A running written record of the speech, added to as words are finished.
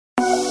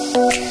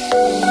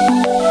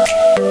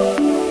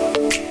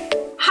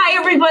Hi,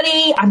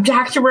 everybody. I'm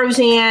Dr.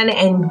 Roseanne,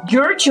 and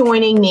you're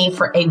joining me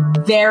for a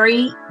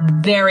very,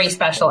 very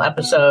special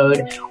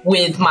episode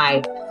with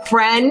my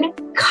friend,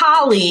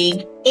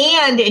 colleague,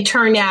 and it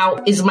turned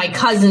out is my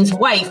cousin's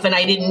wife, and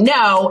I didn't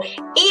know,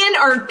 and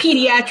our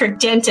pediatric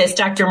dentist,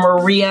 Dr.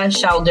 Maria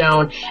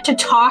Sheldon, to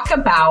talk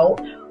about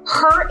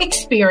her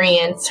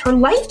experience, her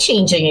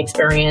life-changing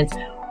experience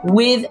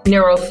with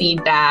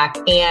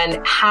neurofeedback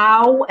and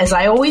how, as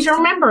I always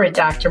remember it,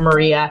 Dr.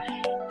 Maria,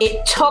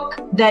 it took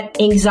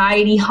that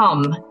anxiety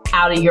hum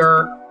out of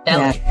your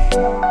belly. Yeah.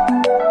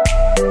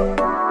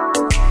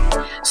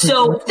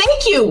 So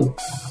thank you.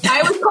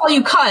 I would call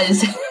you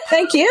cuz.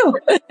 Thank you.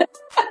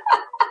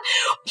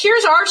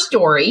 Here's our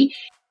story.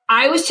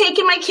 I was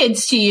taking my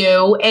kids to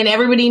you, and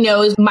everybody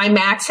knows my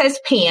Max has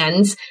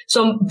PANS,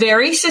 so I'm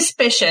very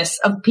suspicious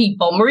of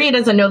people. Maria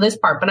doesn't know this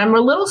part, but I'm a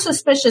little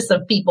suspicious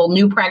of people,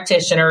 new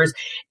practitioners.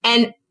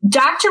 And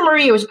Dr.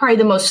 Maria was probably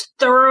the most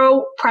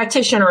thorough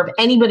practitioner of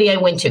anybody I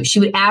went to. She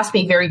would ask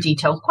me very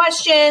detailed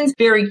questions,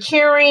 very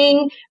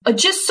caring,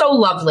 just so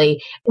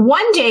lovely.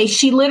 One day,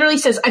 she literally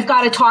says, I've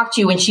got to talk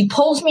to you. And she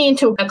pulls me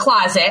into a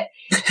closet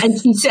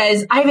and she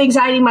says, I have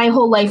anxiety my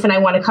whole life and I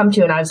want to come to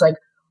you. And I was like,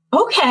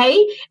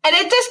 okay. And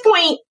at this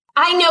point,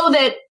 I know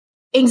that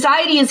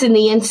anxiety is in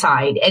the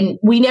inside and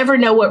we never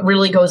know what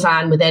really goes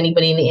on with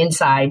anybody in the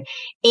inside.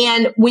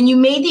 And when you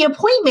made the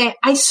appointment,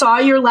 I saw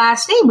your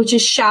last name, which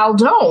is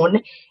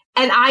Sheldon.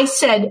 And I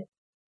said,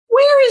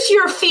 where is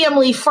your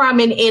family from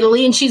in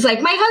Italy? And she's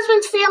like, my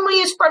husband's family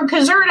is from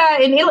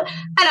Caserta in Italy.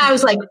 And I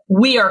was like,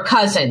 we are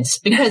cousins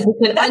because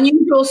it's an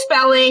unusual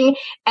spelling.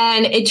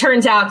 And it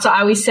turns out, so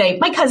I always say,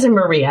 my cousin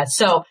Maria.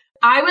 So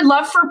I would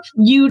love for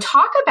you to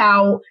talk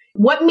about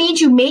what made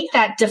you make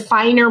that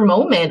definer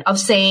moment of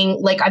saying,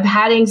 like, I've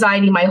had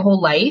anxiety my whole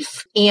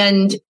life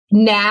and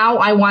now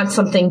I want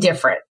something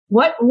different.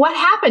 What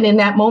happened in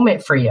that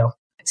moment for you?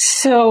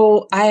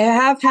 So I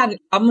have had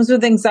problems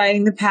with anxiety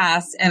in the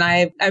past and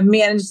I've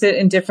managed it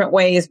in different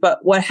ways. But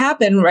what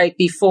happened right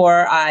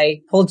before I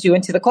pulled you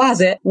into the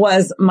closet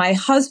was my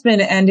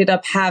husband ended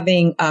up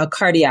having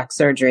cardiac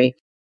surgery.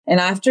 And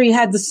after he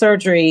had the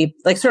surgery,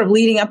 like sort of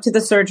leading up to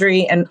the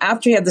surgery and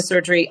after he had the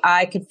surgery,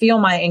 I could feel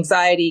my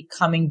anxiety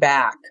coming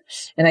back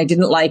and I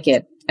didn't like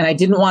it. And I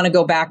didn't want to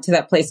go back to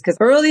that place because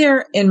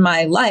earlier in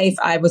my life,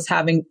 I was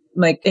having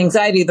like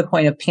anxiety to the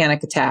point of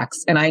panic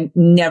attacks and I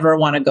never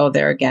want to go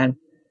there again.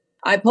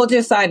 I pulled you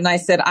aside and I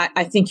said,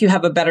 I think you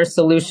have a better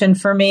solution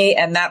for me.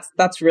 And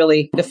that's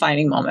really a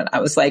defining moment.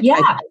 I was like, yeah.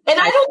 And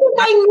I don't think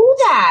I knew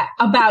that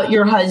about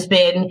your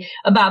husband,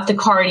 about the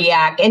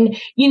cardiac. And,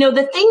 you know,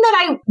 the thing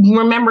that I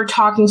remember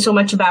talking so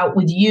much about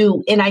with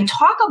you, and I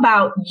talk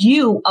about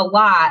you a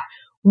lot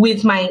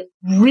with my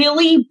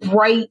really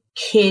bright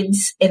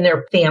kids and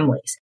their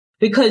families.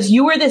 Because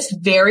you were this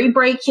very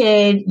bright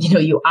kid, you know,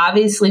 you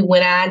obviously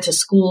went on to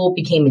school,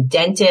 became a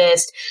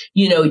dentist,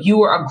 you know, you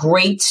were a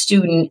great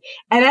student.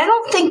 And I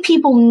don't think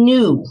people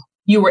knew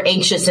you were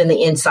anxious in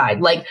the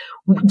inside. Like,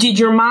 did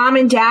your mom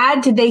and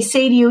dad, did they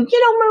say to you, you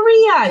know,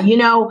 Maria, you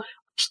know,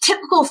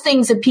 typical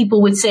things that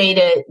people would say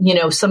to, you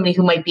know, somebody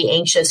who might be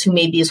anxious, who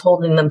maybe is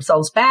holding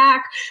themselves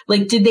back?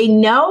 Like, did they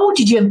know?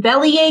 Did you have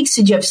belly aches?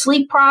 Did you have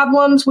sleep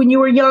problems when you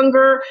were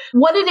younger?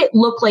 What did it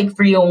look like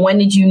for you? And when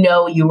did you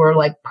know you were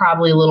like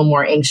probably a little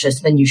more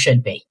anxious than you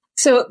should be?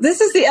 So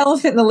this is the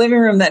elephant in the living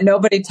room that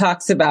nobody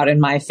talks about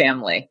in my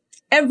family.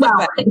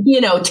 Everybody. Well,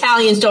 you know,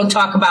 Italians don't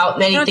talk about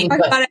anything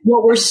but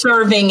what we're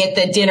serving at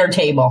the dinner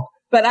table.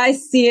 But I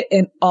see it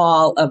in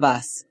all of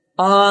us.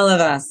 All of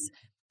us.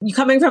 You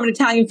coming from an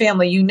Italian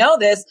family, you know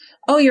this.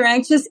 Oh, you're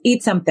anxious?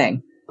 Eat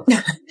something.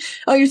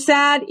 Oh, you're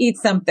sad? Eat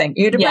something.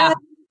 You're depressed?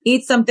 Yeah.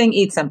 Eat something,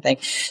 eat something.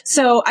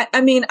 So,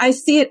 I mean, I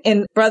see it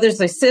in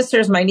brothers, my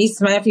sisters, my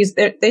nieces, my nephews.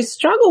 They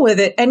struggle with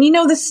it. And, you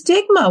know, the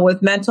stigma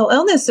with mental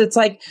illness, it's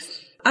like,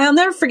 I'll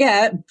never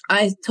forget,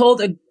 I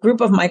told a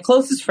group of my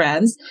closest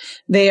friends,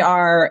 they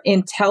are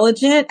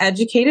intelligent,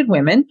 educated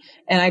women.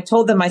 And I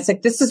told them, I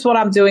said, this is what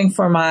I'm doing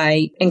for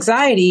my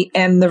anxiety.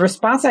 And the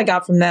response I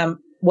got from them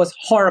was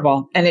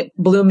horrible. And it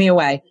blew me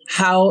away.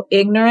 How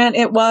ignorant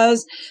it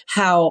was,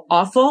 how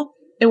awful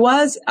it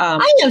was.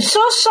 I am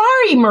so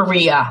sorry,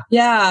 Maria.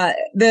 Yeah.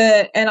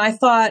 And I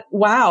thought,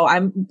 wow,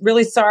 I'm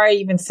really sorry I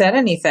even said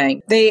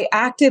anything. They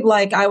acted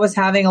like I was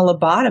having a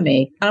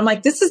lobotomy. And I'm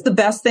like, this is the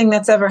best thing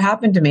that's ever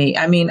happened to me.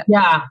 I mean,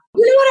 yeah.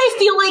 You know what I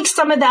feel like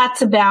some of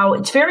that's about?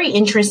 It's very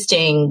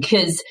interesting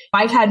because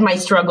I've had my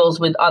struggles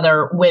with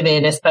other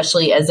women,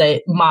 especially as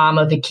a mom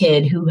of a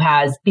kid who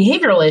has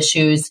behavioral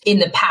issues in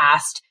the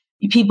past.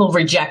 People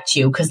reject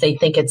you because they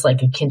think it's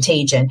like a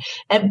contagion.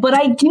 But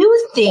I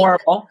do think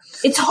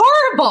it's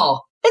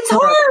horrible. It's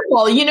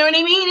horrible. You know what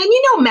I mean? And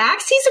you know,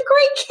 Max, he's a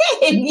great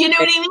kid. You know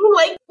what I mean?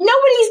 Like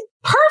nobody's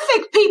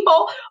perfect,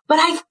 people. But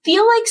I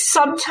feel like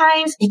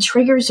sometimes it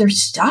triggers their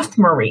stuff,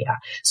 Maria.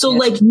 So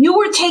like you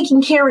were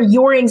taking care of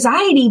your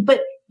anxiety,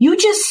 but you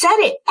just said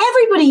it.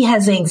 Everybody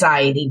has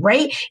anxiety,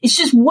 right? It's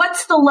just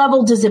what's the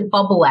level does it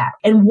bubble at?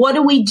 And what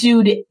do we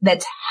do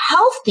that's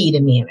healthy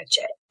to manage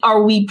it?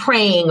 Are we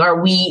praying?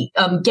 Are we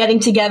getting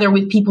together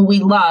with people we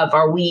love?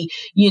 Are we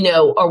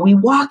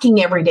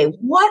walking every day?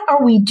 What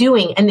are we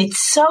doing? And it's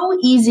so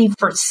easy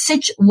for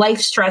such life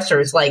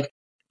stressors like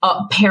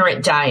a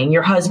parent dying,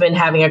 your husband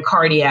having a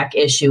cardiac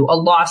issue, a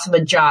loss of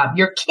a job,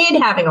 your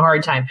kid having a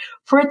hard time,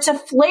 for it to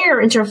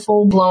flare into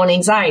full-blown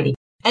anxiety.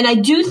 And I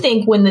do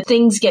think when the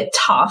things get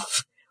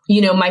tough,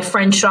 my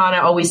friend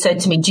Shauna always said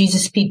to me,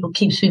 Jesus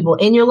keeps people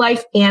in your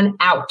life and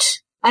out.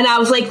 And I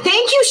was like,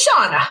 thank you,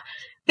 Shauna.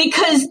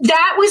 Because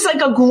that was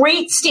like a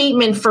great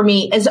statement for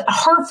me, as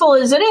hurtful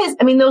as it is.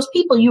 I mean, those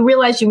people, you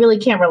realize you really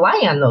can't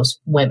rely on those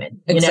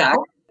women.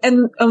 Exactly.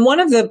 And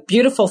one of the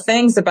beautiful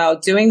things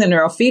about doing the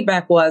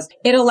neurofeedback was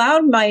it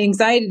allowed my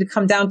anxiety to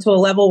come down to a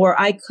level where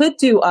I could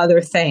do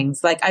other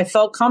things. Like I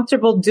felt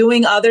comfortable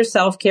doing other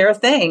self-care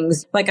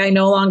things. Like I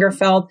no longer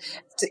felt,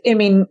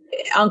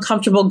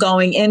 uncomfortable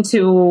going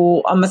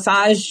into a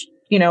massage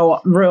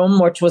room,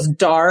 which was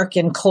dark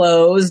and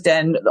closed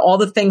and all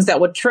the things that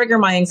would trigger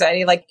my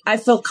anxiety. Like I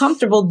feel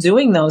comfortable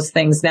doing those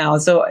things now.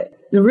 So it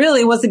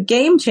really was a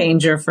game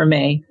changer for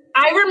me.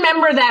 I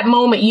remember that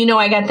moment.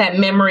 I got that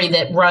memory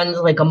that runs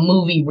like a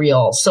movie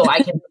reel. So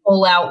I can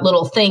pull out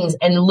little things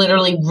and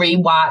literally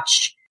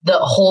rewatch the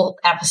whole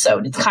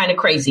episode. It's kind of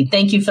crazy.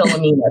 Thank you,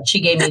 Philomena.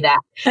 She gave me that.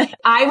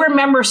 I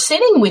remember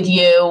sitting with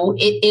you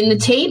in the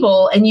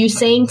table and you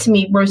saying to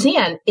me,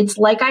 Roseanne, it's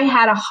like I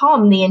had a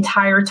hum the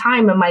entire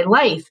time of my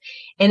life.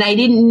 And I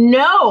didn't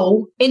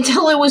know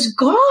until it was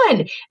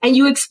gone. And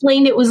you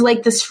explained it was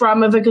like the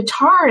strum of a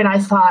guitar. And I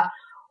thought,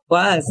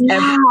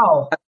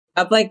 wow.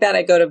 Up like that.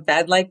 I go to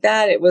bed like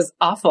that. It was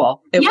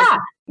awful.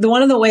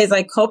 One of the ways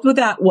I coped with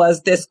that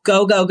was this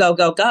go, go, go,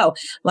 go, go,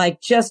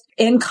 like just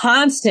in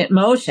constant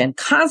motion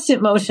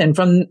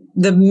from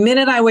the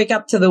minute I wake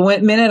up to the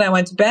minute I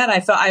went to bed.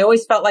 I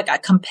always felt like I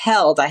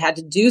had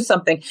to do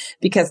something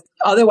because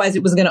otherwise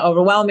it was going to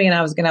overwhelm me and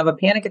I was going to have a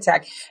panic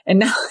attack. And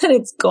now that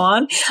it's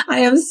gone,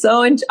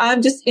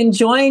 I'm just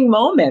enjoying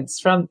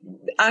moments I'm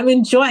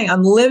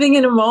living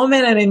in a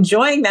moment and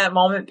enjoying that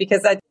moment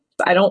because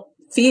I don't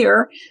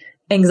fear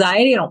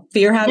anxiety. I don't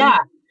fear having. Yeah.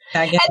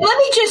 And let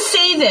me just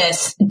say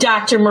this,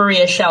 Dr.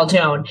 Maria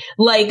Sheldon,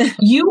 like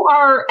you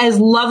are as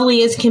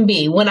lovely as can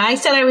be. When I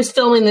said I was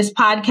filming this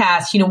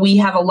podcast, we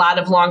have a lot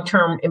of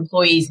long-term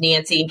employees,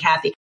 Nancy and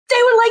Kathy. They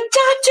were like,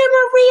 Dr.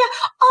 Maria,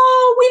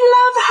 oh, we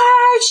love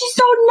her. She's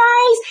so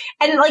nice.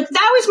 And like,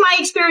 that was my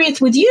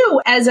experience with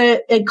you as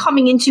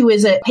coming into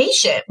as a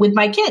patient with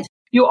my kids.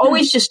 You're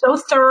always just so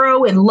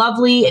thorough and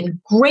lovely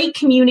and great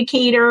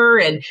communicator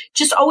and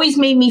just always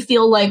made me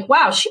feel like,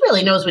 wow, she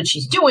really knows what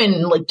she's doing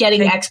and like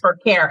getting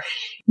expert care.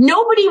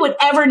 Nobody would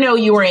ever know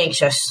you were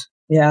anxious.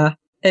 Yeah,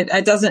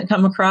 it doesn't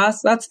come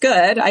across. That's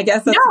good. I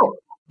guess that's no.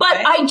 But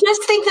I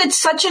just think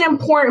that's such an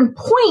important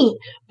point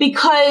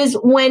because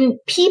when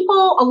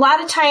a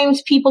lot of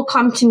times people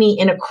come to me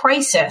in a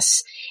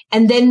crisis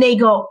and then they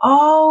go,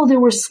 oh, there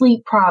were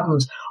sleep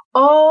problems.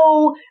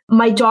 Oh,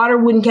 my daughter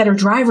wouldn't get her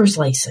driver's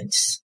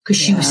license because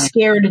she was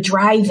scared of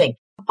driving.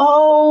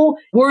 Oh,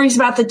 worries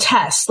about the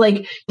test.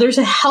 Like there's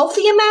a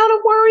healthy amount of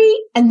worry.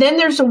 And then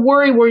there's a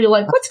worry where you're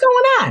like, what's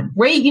going on?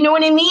 Right? You know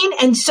what I mean?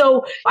 And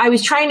so I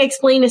was trying to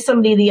explain to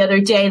somebody the other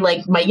day,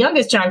 like my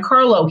youngest,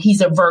 Giancarlo,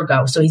 he's a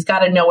Virgo. So he's got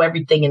to know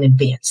everything in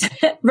advance.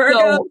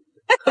 Virgo.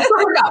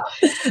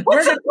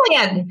 What's the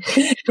plan?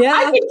 Yeah.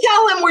 I can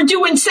tell him we're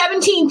doing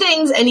 17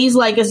 things. And he's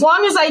like, as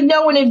long as I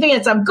know in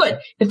advance, I'm good.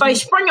 If I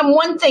spring him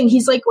one thing,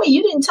 he's like, wait,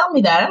 you didn't tell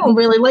me that. I don't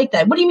really like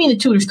that. What do you mean the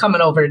tutor's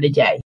coming over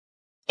today?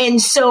 And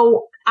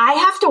so I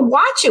have to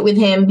watch it with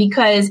him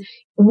because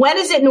when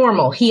is it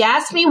normal? He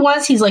asked me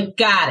once. He's like,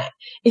 got it.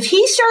 If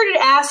he started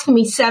asking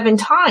me 7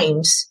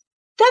 times,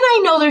 then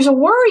I know there's a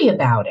worry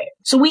about it.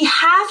 So we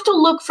have to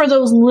look for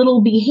those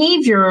little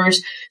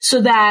behaviors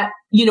so that,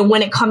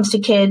 when it comes to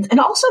kids and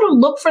also to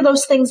look for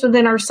those things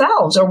within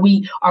ourselves. Are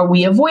we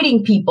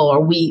avoiding people? Are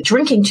we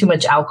drinking too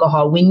much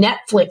alcohol? Are we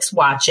Netflix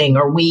watching?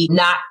 Are we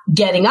not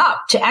getting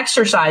up to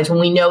exercise when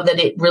we know that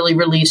it really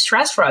relieves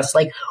stress for us?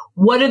 Like,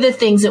 what are the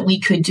things that we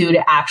could do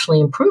to actually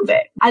improve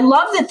it? I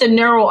love that the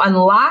neuro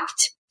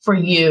unlocked for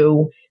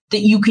you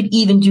that you could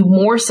even do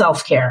more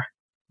self-care.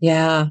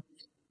 Yeah.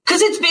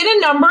 Because it's been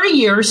a number of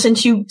years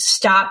since you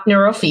stopped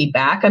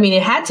neurofeedback. I mean,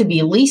 it had to be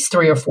at least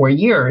 3 or 4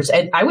 years.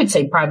 And I would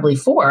say probably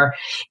 4.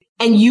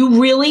 And you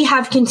really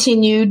have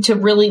continued to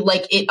really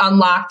it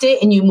unlocked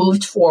it and you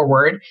moved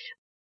forward.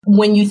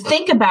 When you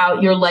think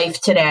about your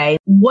life today,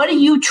 what do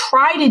you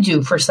try to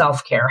do for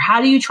self-care?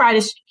 How do you try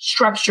to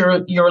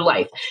structure your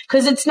life?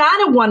 Because it's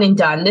not a one and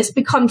done. This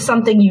becomes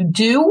something you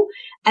do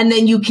and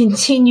then you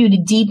continue to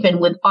deepen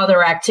with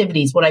other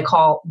activities, what I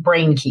call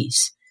brain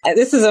keys.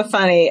 This is a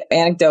funny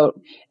anecdote.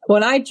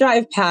 When I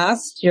drive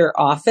past your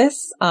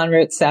office on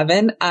Route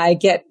 7, I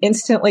get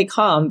instantly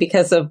calm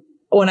because of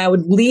when I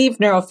would leave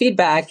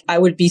neurofeedback, I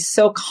would be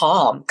so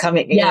calm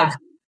coming. Yeah.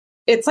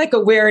 It's like a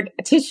weird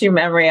tissue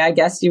memory, I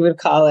guess you would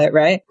call it,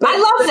 right? I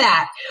love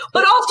that.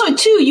 But also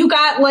too, you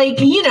got like,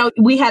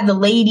 we had the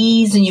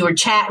ladies and you were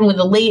chatting with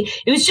the lady.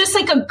 It was just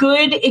like a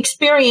good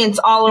experience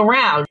all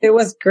around. It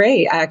was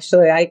great,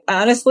 actually.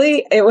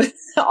 It was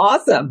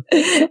awesome.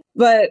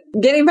 But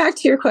getting back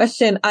to your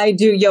question, I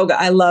do yoga.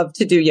 I love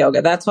to do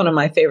yoga. That's one of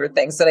my favorite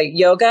things. So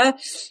yoga.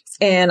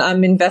 And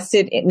I'm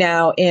invested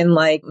now in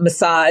like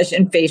massage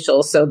and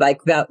facial. So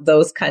like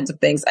those kinds of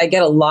things. I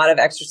get a lot of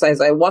exercise.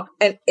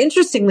 And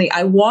interestingly,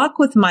 I walk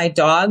with my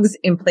dogs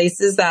in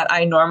places that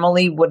I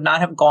normally would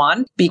not have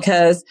gone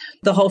because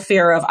the whole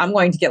fear of I'm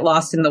going to get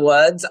lost in the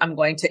woods. I'm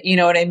going to, you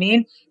know what I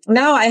mean?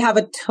 Now I have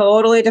a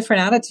totally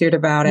different attitude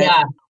about it.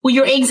 Yeah. Well,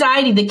 your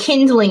anxiety, the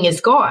kindling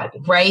is gone,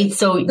 right?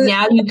 So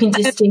now you can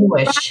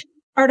distinguish.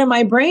 Part of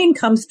my brain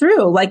comes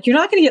through. Like, you're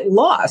not going to get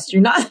lost.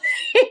 You're not going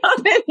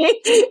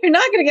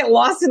to get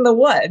lost in the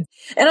woods.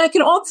 And I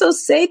can also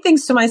say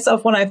things to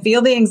myself when I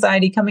feel the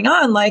anxiety coming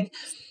on, like,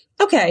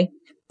 okay,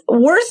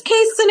 worst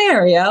case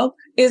scenario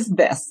is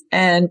this.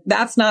 And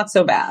that's not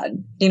so bad,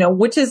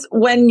 which is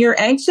when you're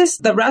anxious,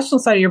 the rational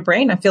side of your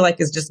brain, I feel like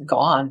is just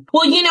gone.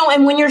 Well,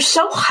 and when you're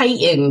so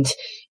heightened,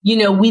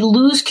 we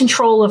lose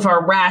control of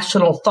our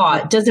rational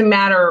thought. It doesn't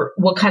matter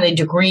what kind of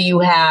degree you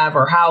have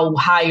or how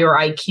high your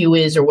IQ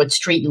is or what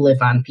street you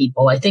live on,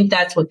 people. I think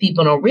that's what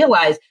people don't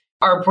realize.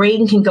 Our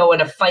brain can go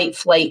in a fight,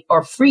 flight,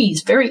 or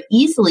freeze very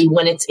easily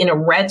when it's in a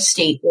red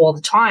state all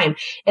the time.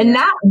 And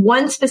not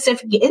one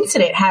specific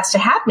incident has to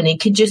happen. It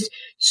could just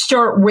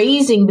start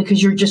raising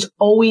because you're just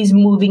always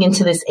moving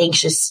into this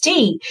anxious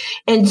state.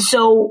 And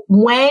so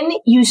when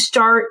you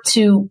start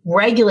to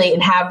regulate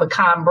and have a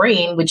calm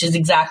brain, which is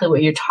exactly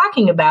what you're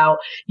talking about,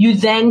 you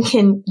then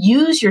can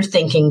use your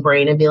thinking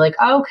brain and be like,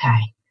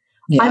 okay,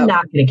 I'm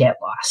not going to get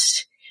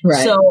lost.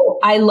 Right. So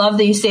I love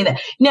that you say that.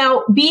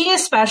 Now, being a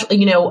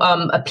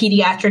a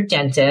pediatric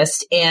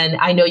dentist, and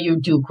I know you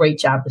do a great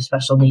job with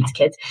special needs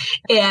kids.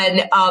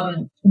 And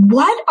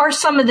what are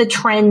some of the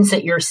trends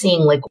that you're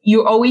seeing? Like,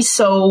 you're always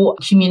so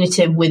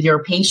communicative with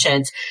your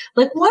patients.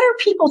 Like, what are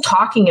people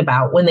talking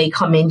about when they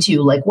come into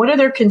you? Like, what are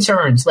their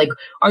concerns? Like,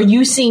 are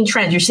you seeing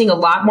trends? You're seeing a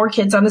lot more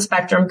kids on the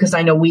spectrum because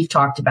I know we've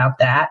talked about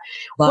that.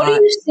 What are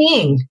you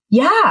seeing?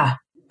 Yeah.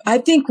 I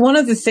think one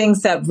of the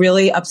things that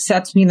really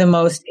upsets me the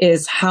most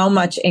is how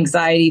much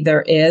anxiety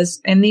there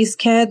is in these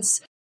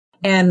kids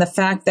and the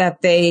fact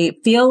that they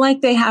feel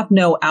like they have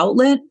no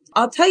outlet.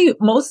 I'll tell you,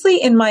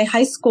 mostly in my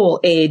high school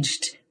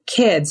aged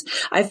kids,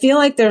 I feel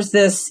like there's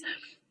this,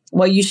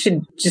 well, you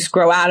should just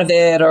grow out of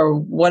it or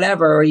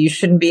whatever, or you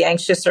shouldn't be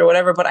anxious or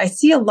whatever. But I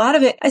see a lot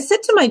of it. I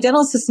said to my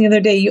dental assistant the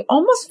other day, you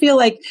almost feel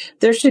like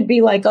there should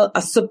be like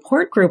a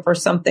support group or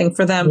something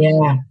for them.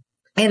 Yeah.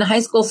 In high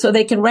school so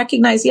they can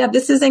recognize,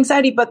 this is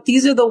anxiety, but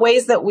these are the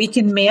ways that we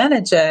can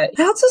manage it.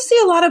 I also see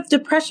a lot of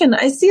depression.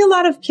 I see a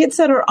lot of kids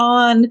that are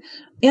on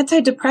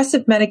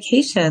antidepressive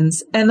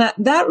medications, and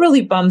that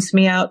really bums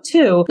me out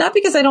too. Not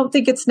because I don't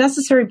think it's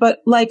necessary, but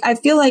like, I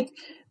feel like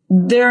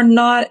they're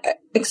not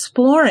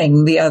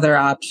exploring the other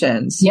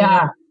options.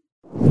 Yeah.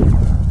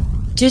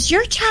 Does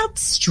your child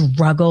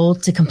struggle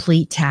to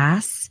complete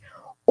tasks,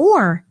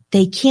 or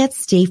they can't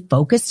stay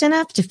focused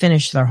enough to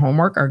finish their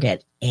homework or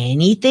get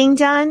anything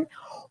done?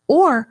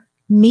 Or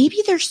maybe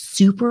they're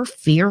super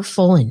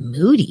fearful and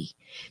moody.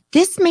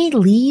 This may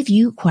leave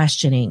you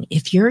questioning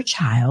if your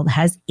child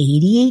has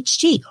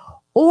ADHD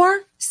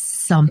or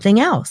something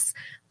else,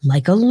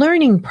 like a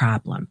learning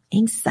problem,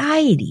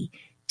 anxiety,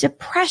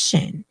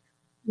 depression,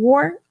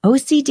 or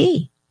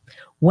OCD.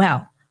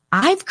 Well,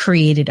 I've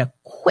created a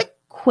quick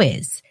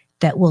quiz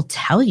that will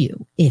tell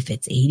you if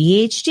it's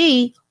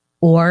ADHD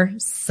or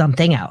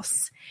something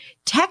else.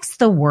 Text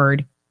the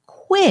word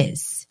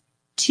quiz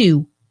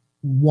to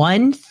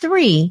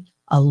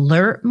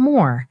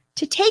 13-alert-more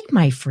to take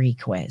my free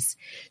quiz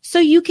so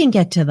you can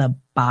get to the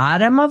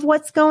bottom of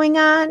what's going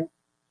on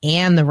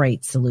and the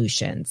right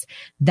solutions.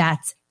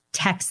 That's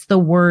text the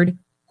word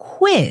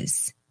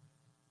quiz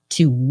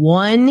to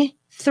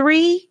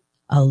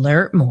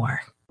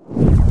 13-alert-more.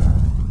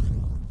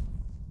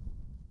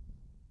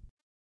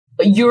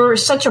 You're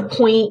such a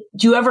point.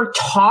 Do you ever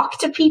talk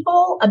to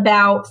people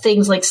about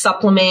things like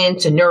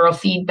supplements and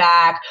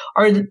neurofeedback?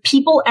 Are the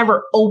people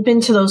ever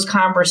open to those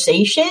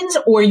conversations?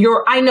 Or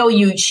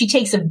she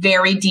takes a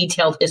very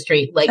detailed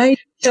history, like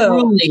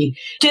truly.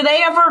 Do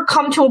they ever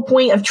come to a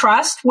point of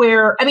trust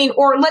or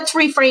let's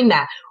reframe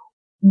that.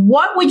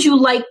 What would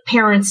you like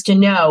parents to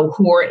know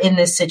who are in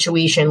this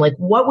situation? Like,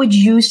 what would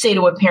you say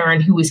to a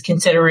parent who is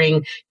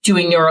considering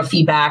doing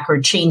neurofeedback or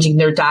changing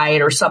their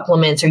diet or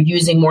supplements or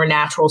using more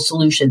natural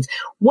solutions?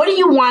 What do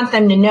you want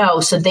them to know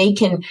so they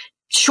can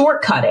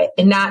shortcut it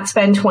and not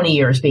spend 20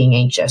 years being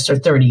anxious or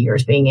 30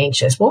 years being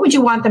anxious? What would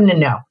you want them to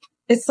know?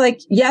 It's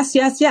like, yes,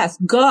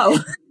 go.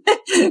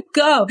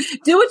 Go.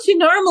 Do what you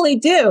normally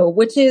do,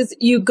 which is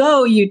you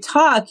go, you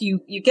talk,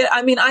 you get,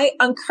 I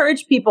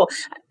encourage people.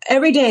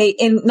 every day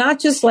in not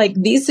just like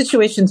these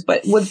situations,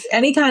 but with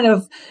any kind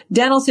of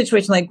dental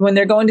situation, like when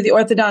they're going to the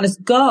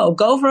orthodontist,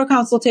 go for a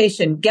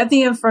consultation, get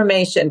the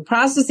information,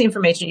 process the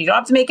information. You don't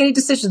have to make any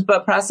decisions,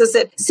 but process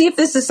it. See if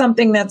this is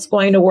something that's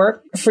going to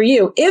work for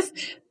you. If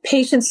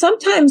patients,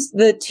 sometimes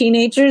the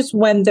teenagers,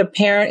 when the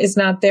parent is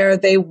not there,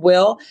 they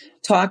will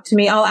talk to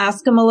me. I'll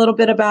ask them a little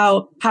bit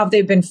about how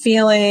they've been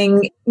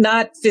feeling,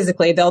 not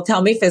physically. They'll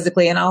tell me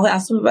physically, and I'll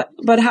ask them,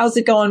 but how's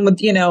it going with,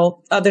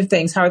 other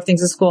things? How are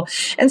things at school?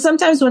 And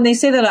sometimes when they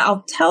say that,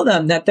 I'll tell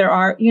them that there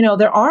are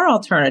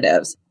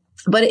alternatives,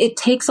 but it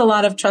takes a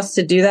lot of trust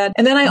to do that.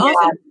 And then I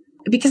often,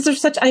 because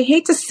there's such, I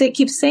hate to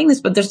keep saying this,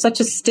 but there's such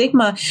a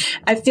stigma.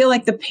 I feel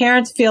like the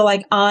parents feel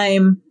like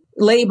I'm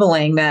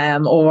labeling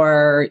them,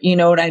 or you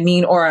know what I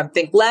mean, or I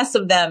think less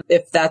of them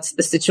if that's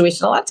the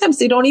situation. A lot of times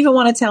they don't even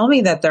want to tell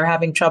me that they're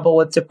having trouble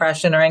with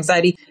depression or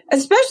anxiety,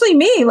 especially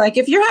me. Like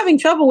if you're having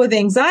trouble with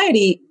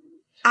anxiety,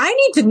 I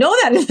need to know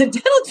that in the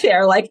dental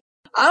chair. Like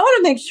I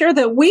want to make sure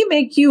that we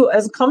make you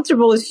as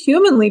comfortable as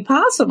humanly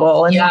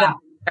possible. And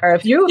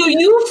if you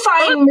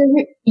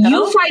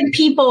find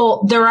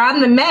people, they're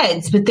on the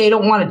meds, but they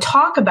don't want to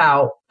talk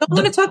about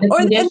the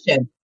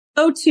condition.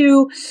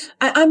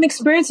 I'm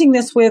experiencing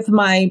this with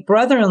my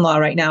brother-in-law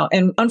right now.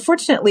 And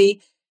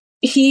unfortunately,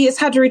 he has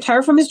had to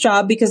retire from his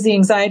job because the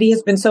anxiety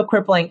has been so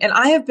crippling. And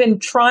I have been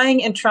trying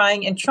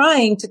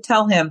to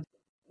tell him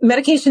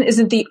medication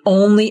isn't the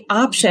only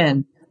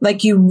option.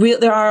 Like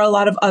there are a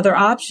lot of other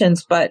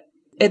options, but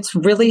it's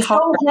really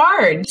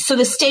hard. So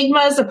the stigma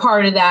is a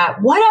part of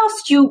that. What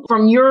else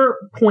from your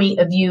point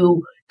of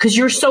view, because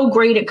you're so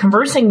great at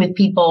conversing with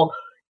people,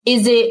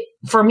 is it,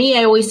 for me,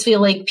 I always feel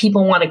like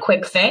people want a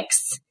quick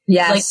fix.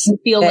 Yes. Like you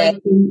feel like,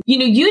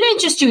 you didn't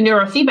just do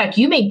neurofeedback.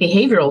 You make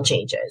behavioral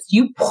changes.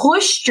 You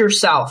pushed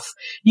yourself.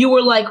 You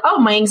were like,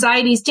 oh, my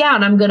anxiety's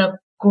down. I'm going to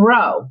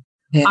grow.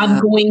 Yeah. I'm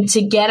going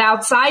to get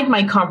outside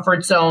my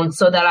comfort zone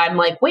so that I'm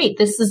like,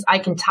 wait, I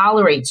can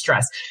tolerate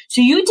stress.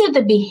 So you did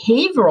the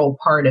behavioral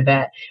part of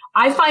it.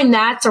 I find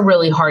that's a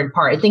really hard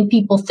part. I think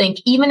people think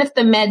even if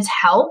the meds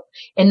help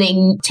and they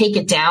take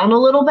it down a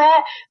little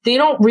bit, they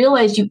don't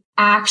realize you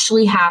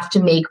actually have to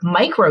make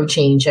micro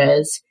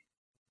changes.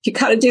 You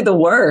got to do the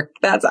work.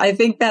 I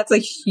think that's a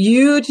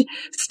huge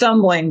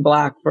stumbling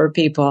block for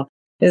people,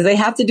 is they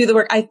have to do the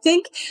work.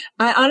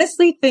 I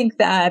honestly think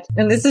that,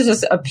 and this is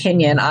just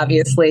opinion,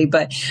 obviously,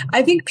 but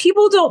I think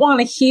people don't want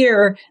to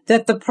hear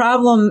that the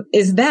problem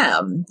is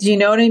them. Do you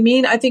know what I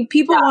mean? I think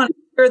people want to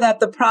hear that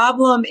the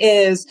problem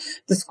is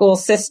the school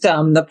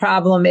system. The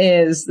problem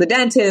is the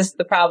dentist.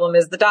 The problem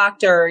is the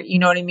doctor. You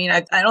know what I mean?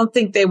 I don't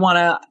think they want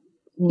to.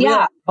 And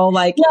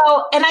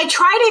I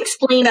try to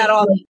explain that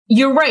all.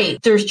 You're right.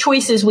 There's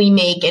choices we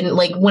make. And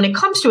like when it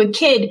comes to a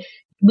kid,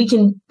 we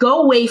can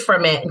go away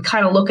from it and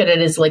kind of look at it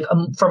as like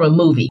from a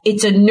movie.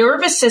 It's a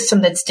nervous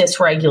system that's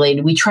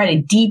dysregulated. We try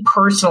to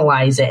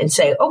depersonalize it and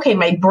say, okay,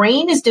 my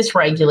brain is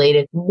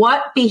dysregulated.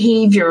 What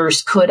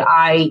behaviors could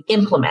I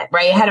implement?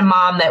 Right? I had a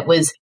mom that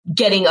was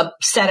getting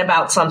upset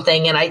about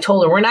something, and I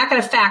told her, we're not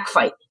going to fact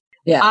fight.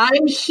 Yeah.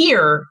 I'm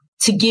here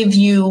to give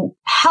you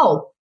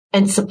help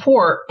and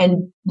support,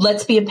 and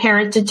let's be a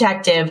parent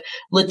detective.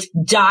 Let's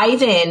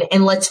dive in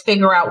and let's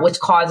figure out what's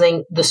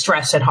causing the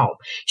stress at home.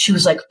 She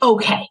was like,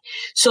 okay.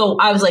 So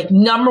I was like,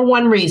 number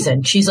one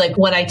reason. She's like,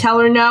 when I tell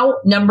her no.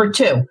 Number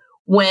two,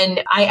 when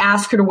I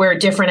ask her to wear a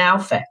different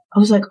outfit. I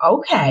was like,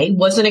 okay,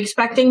 wasn't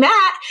expecting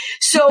that.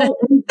 So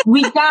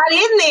we got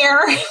in there,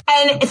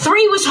 and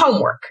 3 was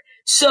homework.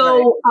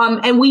 So,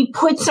 and we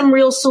put some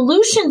real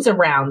solutions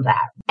around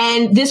that.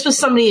 And this was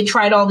somebody who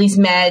tried all these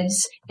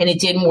meds and it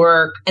didn't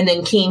work, and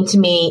then came to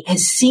me,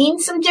 has seen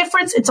some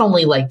difference. It's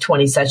only like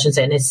 20 sessions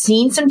in, has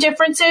seen some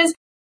differences,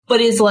 but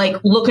is like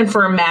looking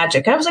for a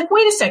magic. I was like,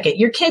 wait a second,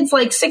 your kid's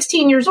like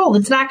 16 years old.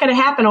 It's not going to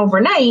happen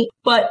overnight.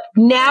 But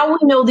now we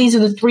know these are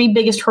the 3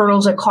 biggest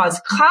hurdles that cause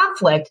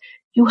conflict.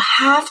 You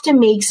have to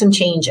make some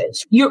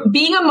changes. You're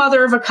being a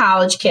mother of a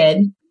college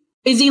kid.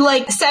 Is he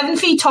like 7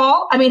 feet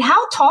tall? I mean,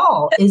 how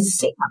tall is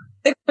Sam?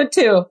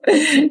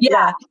 6'2".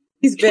 Yeah,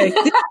 he's big.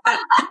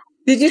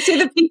 Did you see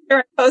the picture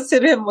I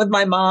posted him with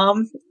my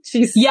mom?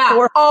 She's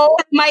 4. Oh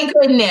my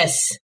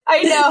goodness.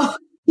 I know.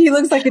 He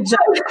looks like a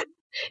giant.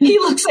 He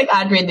looks like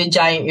Andre the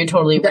Giant. You're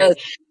totally right.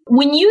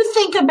 When you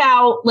think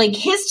about like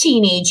his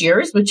teenage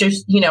years, which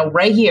is,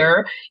 right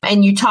here,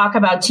 and you talk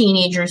about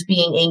teenagers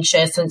being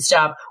anxious and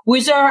stuff,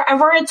 was there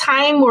ever a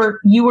time where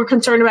you were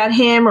concerned about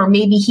him, or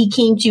maybe he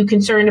came to you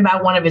concerned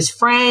about one of his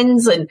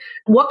friends? And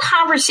what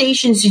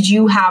conversations did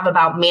you have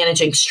about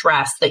managing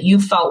stress that you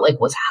felt like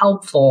was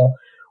helpful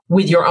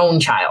with your own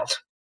child?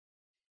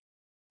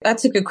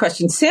 That's a good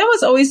question. Sam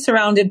was always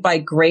surrounded by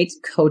great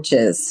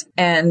coaches.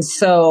 And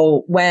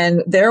so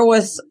when there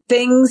was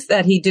things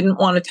that he didn't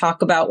want to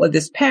talk about with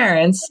his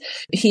parents,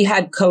 he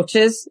had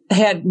coaches,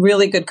 he had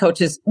really good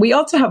coaches. We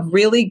also have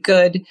really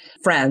good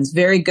friends,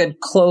 very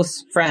good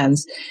close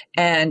friends.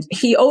 And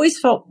he always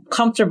felt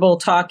comfortable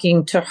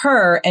talking to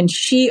her. And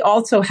she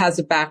also has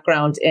a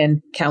background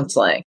in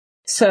counseling.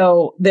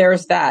 So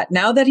there's that.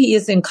 Now that he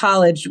is in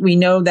college, we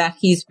know that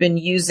he's been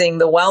using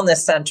the wellness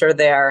center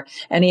there,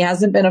 and he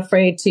hasn't been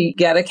afraid to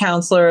get a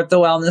counselor at the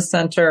wellness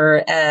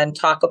center and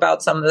talk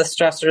about some of the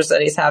stressors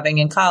that he's having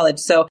in college.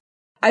 So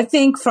I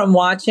think from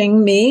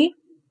watching me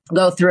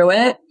go through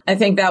it, I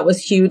think that was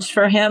huge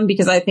for him,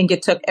 because I think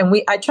it took, and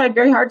I tried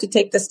very hard to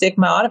take the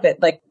stigma out of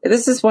it. Like,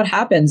 this is what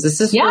happens.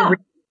 This is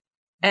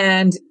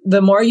and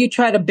the more you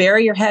try to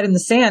bury your head in the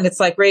sand, it's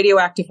like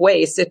radioactive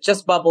waste. It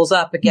just bubbles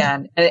up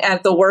again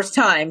at the worst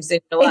times in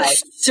your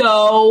life.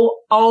 So,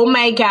 oh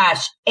my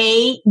gosh.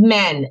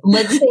 Amen.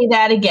 Let's say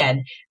that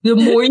again. The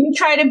more you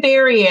try to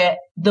bury it,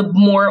 the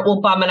more it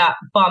will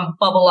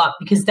bubble up,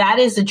 because that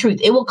is the truth.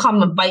 It will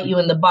come and bite you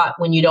in the butt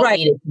when you don't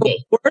need it to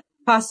be. Worst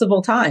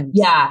possible time.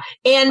 Yeah.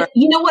 And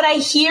you know what I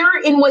hear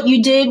in what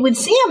you did with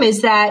Sam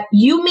is that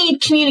you made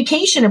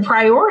communication a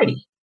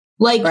priority.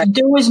 Like,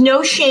 there was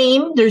no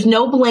shame, there's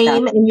no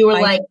blame, and you were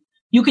like,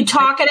 you could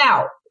talk it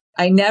out.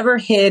 I never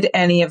hid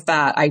any of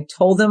that. I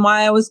told him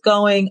why I was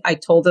going. I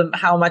told him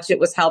how much it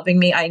was helping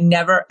me. I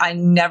never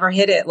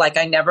hid it. Like,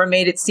 I never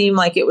made it seem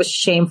like it was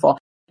shameful,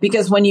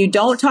 because when you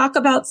don't talk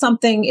about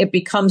something, it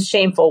becomes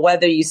shameful,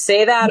 whether you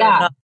say that or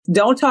not.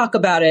 Don't talk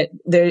about it.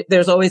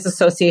 There's always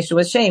association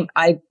with shame.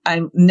 I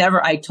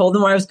told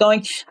him where I was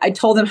going. I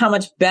told him how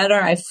much better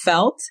I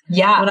felt.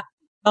 Yeah.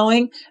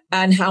 Going,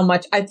 and how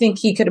much I think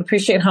he could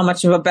appreciate how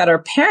much of a better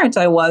parent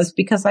I was,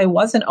 because I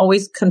wasn't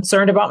always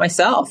concerned about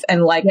myself.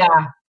 And like,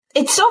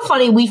 it's so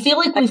funny. We feel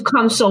like we've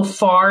come so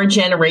far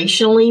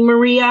generationally,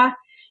 Maria.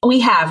 We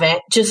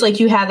haven't, just like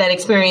you had that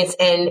experience.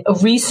 And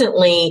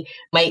recently,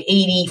 my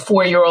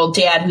 84-year-old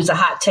dad, who's a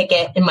hot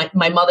ticket, and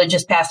my mother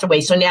just passed away.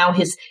 So now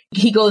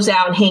he goes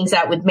out and hangs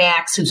out with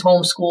Max, who's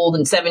homeschooled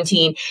and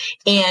 17.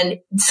 And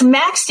so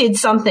Max did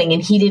something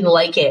and he didn't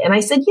like it. And I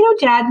said,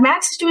 Dad,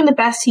 Max is doing the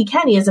best he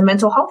can. He has a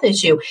mental health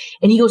issue.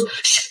 And he goes,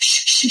 shh,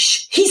 shh, shh,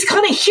 shh. He's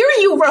going to hear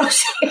you,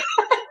 Rosie. And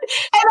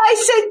I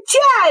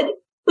said, Dad,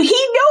 he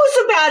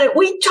knows about it.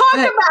 We talk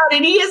about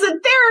it. He is a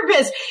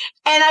therapist.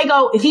 And I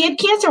go, if he had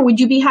cancer, would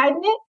you be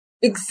hiding it?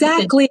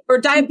 Exactly. Or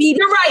diabetes.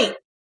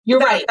 You're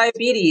right.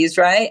 Diabetes,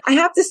 right? I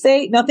have to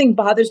say, nothing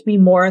bothers me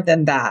more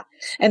than that.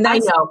 And I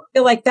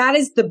feel like that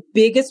is the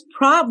biggest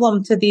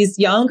problem to these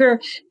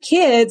younger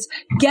kids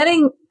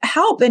getting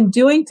help and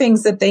doing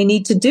things that they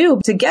need to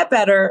do to get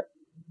better,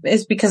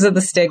 is because of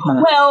the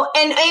stigma. Well,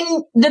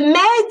 and the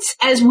meds,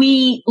 as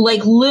we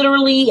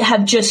literally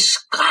have just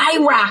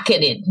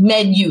skyrocketed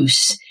med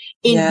use,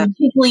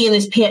 particularly in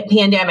this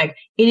pandemic,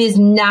 it is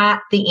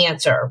not the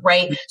answer,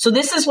 right? So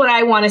this is what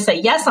I want to say.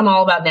 Yes, I'm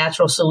all about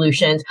natural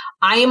solutions.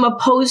 I am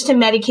opposed to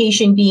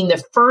medication being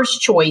the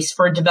first choice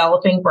for a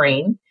developing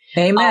brain.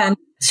 Amen.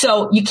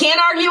 So you can't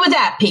argue with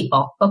that,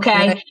 people.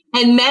 Okay. Right.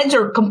 And meds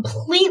are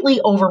completely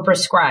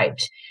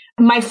overprescribed.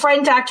 My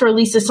friend, Dr.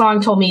 Elisa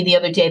Song, told me the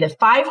other day that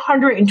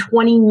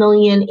 520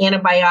 million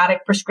antibiotic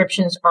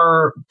prescriptions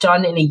are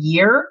done in a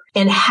year,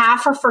 and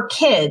half are for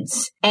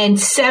kids, and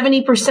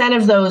 70%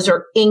 of those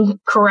are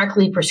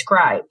incorrectly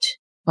prescribed.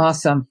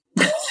 Awesome.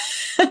 I'm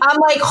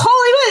like,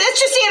 holy moly, that's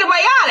just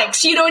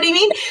antibiotics. You know what I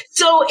mean?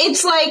 So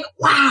it's like,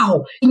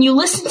 wow. And you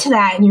listen to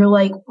that and you're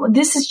like, well,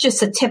 this is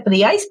just a tip of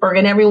the iceberg.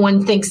 And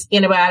everyone thinks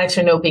antibiotics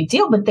are no big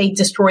deal, but they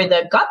destroy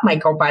the gut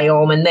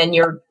microbiome, and then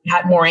you're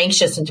more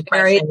anxious and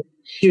depressed. Very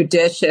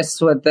judicious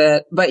with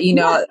it. But,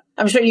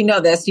 I'm sure you know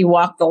this, you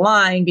walk the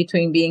line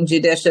between being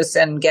judicious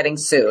and getting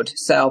sued.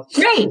 So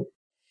great.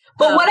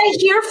 But what I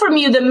hear from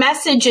you, the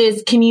message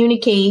is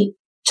communicate,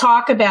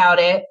 talk about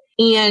it,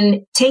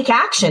 and take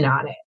action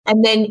on it,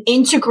 and then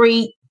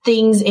integrate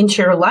things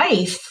into your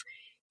life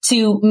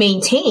to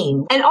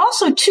maintain. And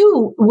also,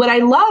 too, what I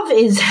love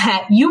is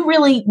that you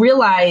really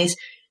realize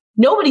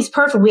nobody's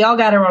perfect. We all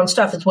got our own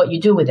stuff. It's what you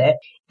do with it.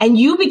 And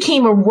you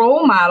became a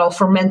role model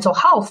for mental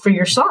health for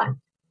your son.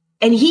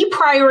 And he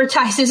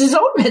prioritizes his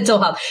own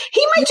mental health.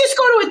 He might just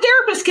go to a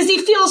therapist because he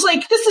feels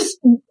like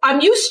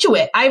I'm used to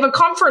it. I have a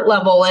comfort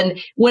level.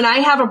 And when I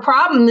have a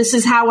problem, this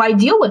is how I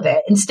deal with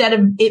it, instead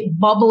of it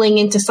bubbling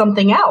into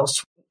something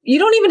else. You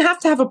don't even have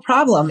to have a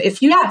problem.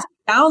 If you have to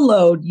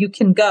download, you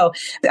can go.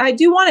 I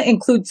do want to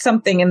include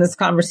something in this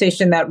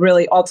conversation that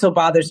really also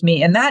bothers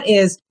me. And that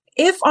is,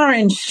 if our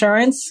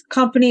insurance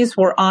companies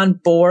were on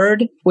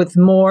board with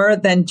more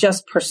than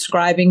just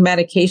prescribing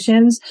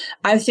medications,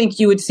 I think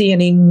you would see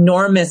an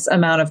enormous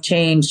amount of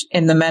change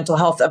in the mental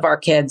health of our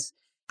kids.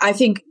 I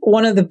think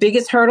one of the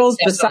biggest hurdles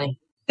besides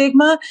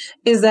stigma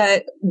is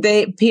that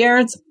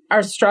parents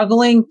are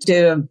struggling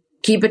to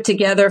keep it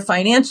together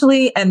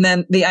financially. And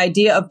then the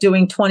idea of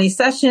doing 20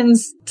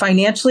 sessions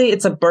financially,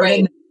 it's a burden.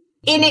 Right.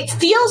 And it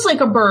feels like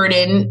a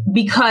burden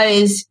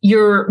because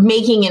you're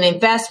making an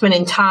investment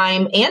in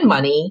time and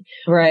money.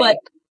 Right. But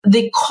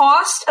the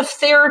cost of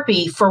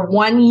therapy for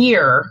 1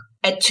 year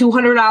at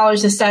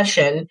 $200 a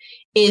session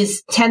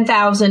is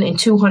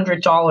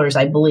 $10,200,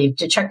 I believe,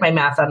 to check my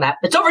math on that.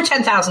 It's over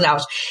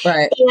 $10,000.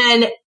 Right.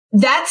 And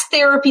that's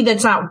therapy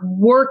that's not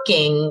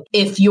working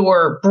if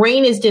your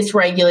brain is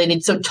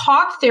dysregulated. So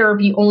talk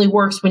therapy only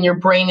works when your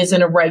brain is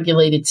in a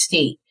regulated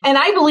state. And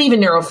I believe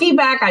in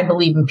neurofeedback. I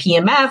believe in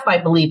PMF. I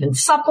believe in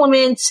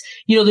supplements.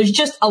 There's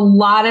just a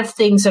lot of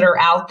things that are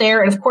out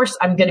there. And of course,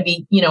 I'm going to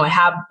be,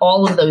 have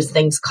all of those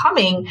things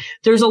coming.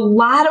 There's a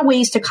lot of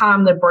ways to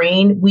calm the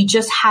brain. We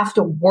just have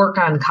to work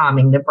on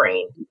calming the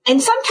brain.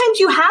 And sometimes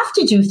you have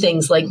to do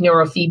things like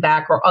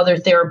neurofeedback or other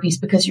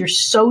therapies because you're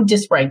so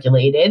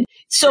dysregulated.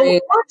 So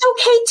that's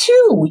okay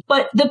too.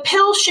 But the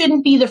pill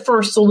shouldn't be the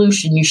first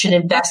solution. You should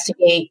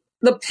investigate.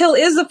 The pill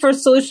is the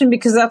first solution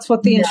because that's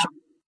what the insurance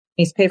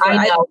companies pay for.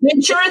 I know. The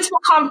insurance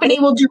company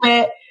will do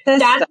it.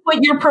 That's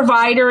what your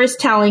provider is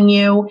telling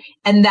you.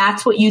 And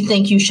that's what you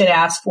think you should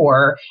ask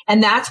for.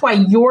 And that's why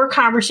your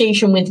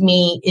conversation with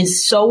me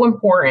is so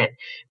important,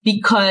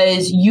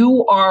 because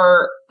you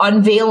are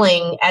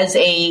unveiling as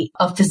a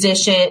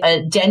physician,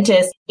 a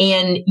dentist,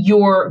 and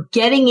you're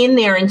getting in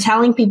there and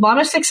telling people, I'm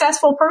a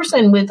successful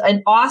person with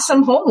an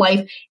awesome home life.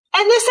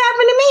 And this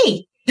happened to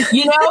me.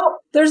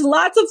 There's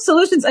lots of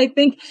solutions. I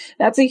think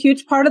that's a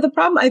huge part of the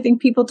problem. I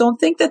think people don't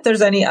think that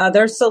there's any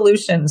other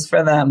solutions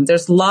for them.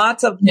 There's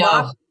lots of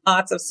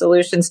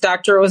solutions.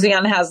 Dr.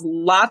 Roseanne has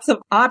lots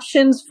of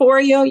options for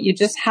you. You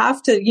just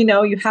have to, you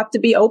have to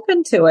be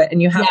open to it,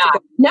 and you have to.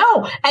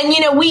 No.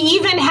 And, we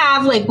even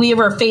have we have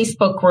our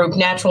Facebook group,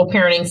 Natural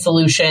Parenting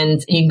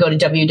Solutions. You can go to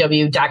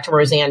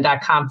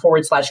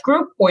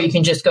www.drroseanne.com/group, or you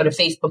can just go to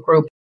Facebook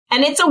group.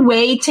 And it's a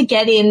way to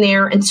get in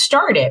there and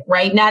start it,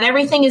 right? Not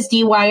everything is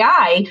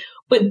DIY,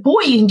 but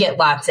boy, you can get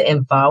lots of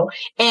info.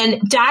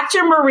 And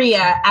Dr.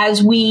 Maria,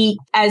 as we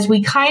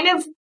kind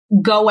of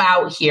go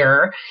out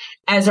here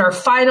as our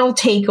final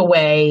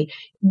takeaway,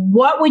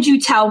 what would you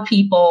tell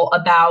people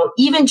about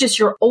even just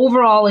your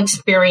overall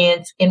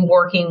experience in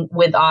working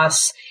with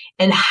us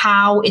and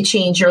how it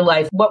changed your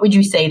life? What would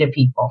you say to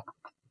people?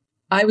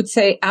 I would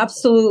say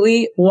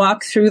absolutely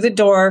walk through the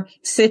door,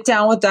 sit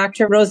down with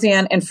Dr.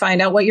 Roseanne and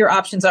find out what your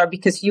options are,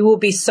 because you will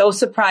be so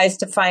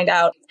surprised to find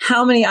out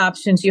how many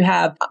options you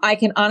have. I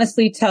can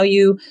honestly tell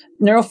you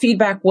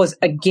neurofeedback was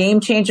a game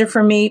changer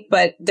for me,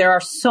 but there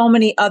are so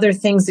many other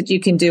things that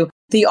you can do.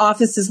 The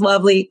office is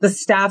lovely. The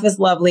staff is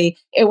lovely.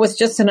 It was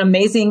just an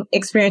amazing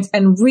experience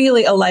and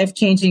really a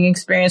life-changing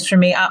experience for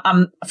me.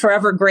 I'm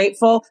forever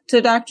grateful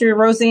to Dr.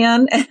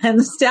 Roseanne and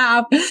the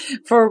staff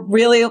for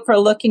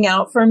looking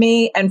out for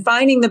me and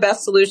finding the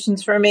best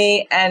solutions for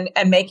me and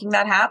making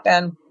that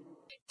happen.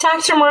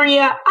 Dr.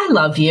 Maria, I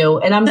love you,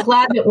 and I'm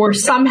glad that we're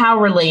somehow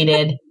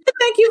related.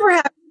 Thank you for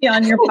having me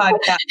on your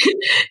podcast.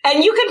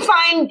 And you can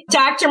find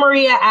Dr.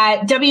 Maria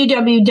at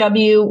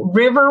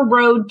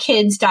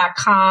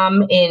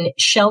www.riverroadkids.com in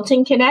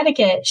Shelton,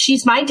 Connecticut.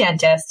 She's my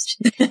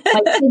dentist.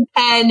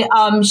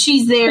 And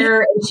she's there.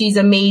 And she's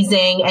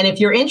amazing. And if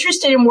you're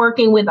interested in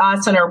working with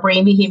us on our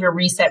Brain Behavior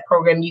Reset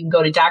program, you can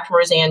go to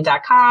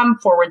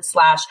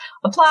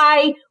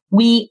drroseanne.com/apply.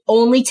 We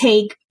only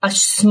take a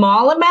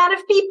small amount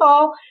of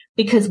people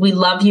because we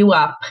love you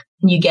up.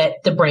 You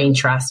get the brain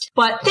trust.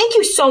 But thank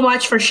you so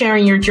much for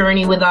sharing your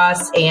journey with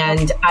us.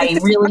 And I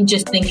really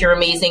just think you're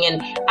amazing.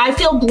 And I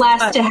feel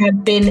blessed to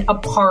have been a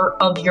part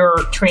of your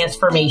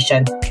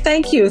transformation.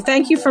 Thank you.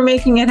 Thank you for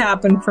making it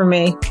happen for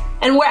me.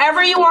 And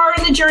wherever you are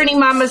in the journey,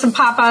 mamas and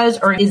papas,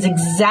 or is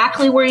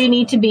exactly where you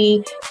need to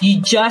be, you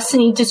just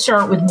need to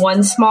start with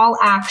one small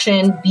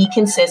action, be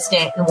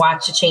consistent, and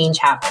watch the change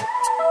happen.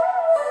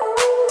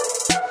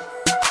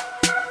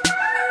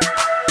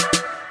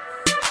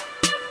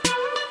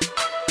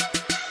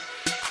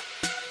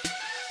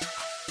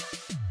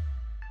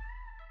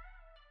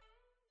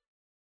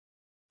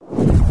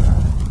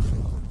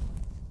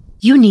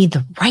 You need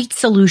the right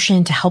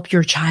solution to help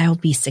your child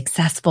be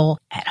successful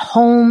at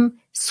home,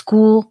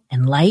 school,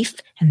 and life.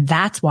 And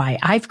that's why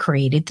I've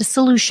created the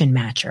Solution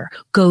Matcher.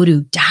 Go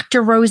to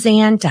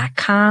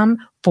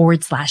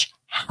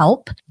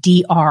drroseanne.com/help,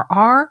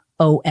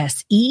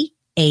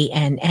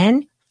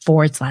 DRROSEANN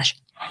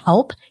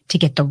 /help to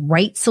get the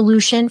right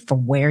solution for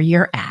where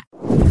you're at.